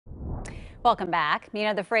Welcome back.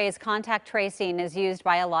 The phrase contact tracing is used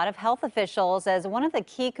by a lot of health officials as one of the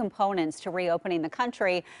key components to reopening the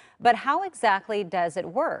country. But how exactly does it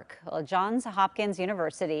work? Well, Johns Hopkins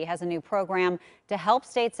University has a new program to help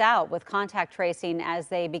states out with contact tracing as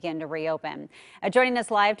they begin to reopen. Joining us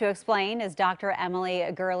live to explain is Dr. Emily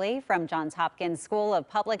Gurley from Johns Hopkins School of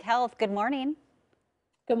Public Health. Good morning.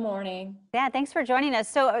 Good morning. Yeah, thanks for joining us.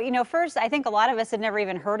 So, first, I think a lot of us had never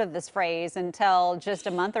even heard of this phrase until just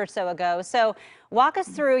a month or so ago. So walk us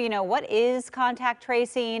through, what is contact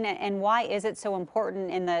tracing and why is it so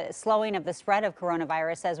important in the slowing of the spread of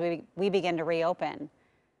coronavirus as we begin to reopen?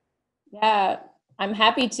 Yeah, I'm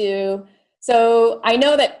happy to. So I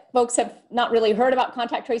know that folks have not really heard about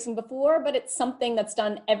contact tracing before, but it's something that's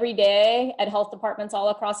done every day at health departments all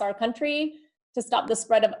across our country to stop the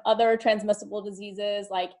spread of other transmissible diseases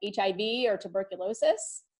like HIV or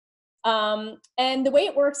tuberculosis. And the way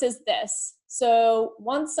it works is this. So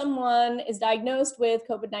once someone is diagnosed with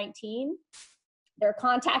COVID-19, they're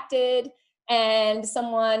contacted and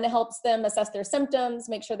someone helps them assess their symptoms,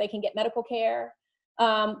 make sure they can get medical care.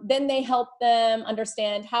 Then they help them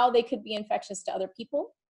understand how they could be infectious to other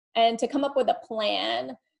people and to come up with a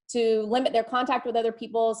plan to limit their contact with other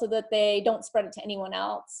people so that they don't spread it to anyone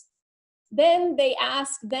else. Then they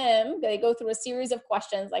go through a series of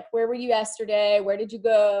questions like, where were you yesterday? Where did you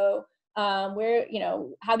go?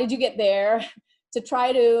 How did you get there? To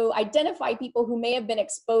try to identify people who may have been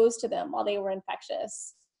exposed to them while they were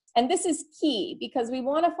infectious. And this is key because we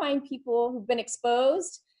want to find people who've been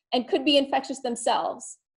exposed and could be infectious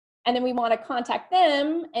themselves. And then we want to contact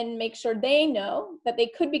them and make sure they know that they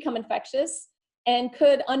could become infectious and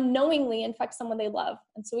could unknowingly infect someone they love.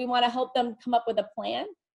 And so we want to help them come up with a plan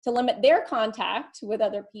to limit their contact with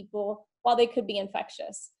other people while they could be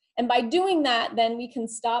infectious. And by doing that, then we can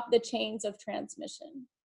stop the chains of transmission.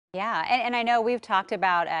 Yeah, and I know we've talked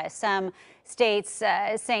about some states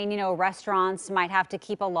saying, restaurants might have to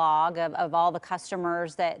keep a log of all the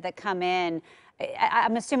customers that come in.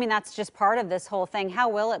 I'm assuming that's just part of this whole thing. How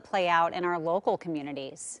will it play out in our local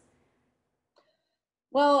communities?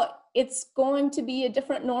 Well, it's going to be a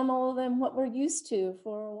different normal than what we're used to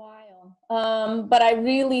for a while. But I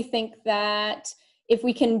really think that if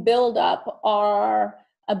we can build up our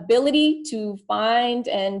ability to find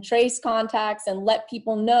and trace contacts and let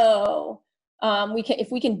people know,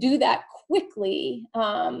 if we can do that quickly,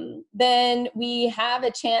 then we have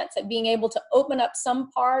a chance at being able to open up some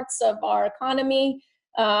parts of our economy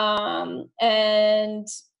and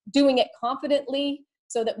doing it confidently,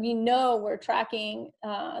 so that we know we're tracking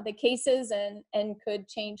the cases and could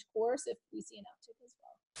change course if we see an uptick as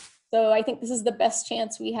well. So I think this is the best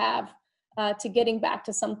chance we have to getting back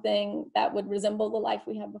to something that would resemble the life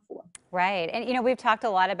we had before. Right. And, we've talked a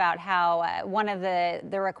lot about how one of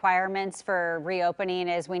the requirements for reopening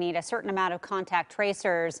is we need a certain amount of contact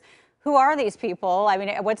tracers. Who are these people? I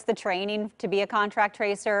mean, what's the training to be a contact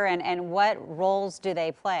tracer and what roles do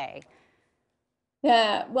they play?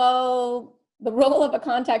 Yeah, well, the role of a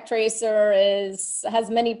contact tracer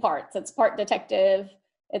has many parts. It's part detective,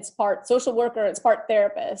 it's part social worker, it's part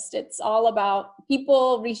therapist. It's all about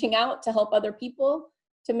people reaching out to help other people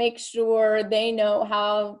to make sure they know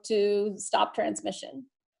how to stop transmission.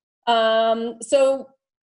 So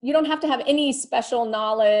you don't have to have any special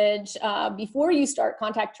knowledge before you start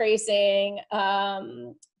contact tracing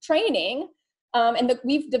training.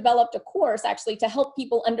 We've developed a course actually to help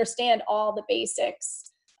people understand all the basics.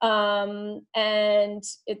 And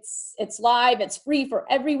it's live, it's free for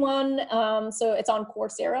everyone. So it's on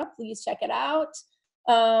Coursera, please check it out.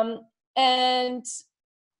 And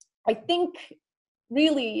I think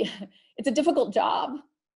really it's a difficult job.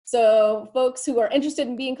 So folks who are interested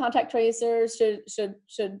in being contact tracers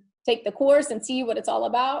should take the course and see what it's all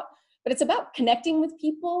about. But it's about connecting with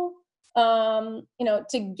people,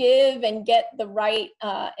 to give and get the right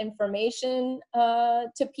information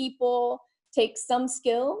to people. Takes some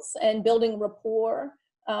skills and building rapport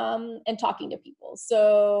and talking to people.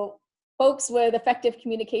 So folks with effective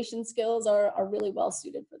communication skills are really well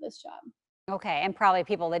suited for this job. Okay, and probably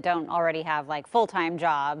people that don't already have like full-time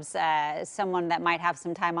jobs, someone that might have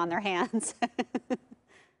some time on their hands.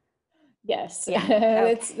 Yes, Yeah.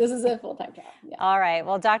 Okay. this is a full-time job. Yeah. All right.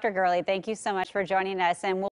 Well, Dr. Gurley, thank you so much for joining us. And we'll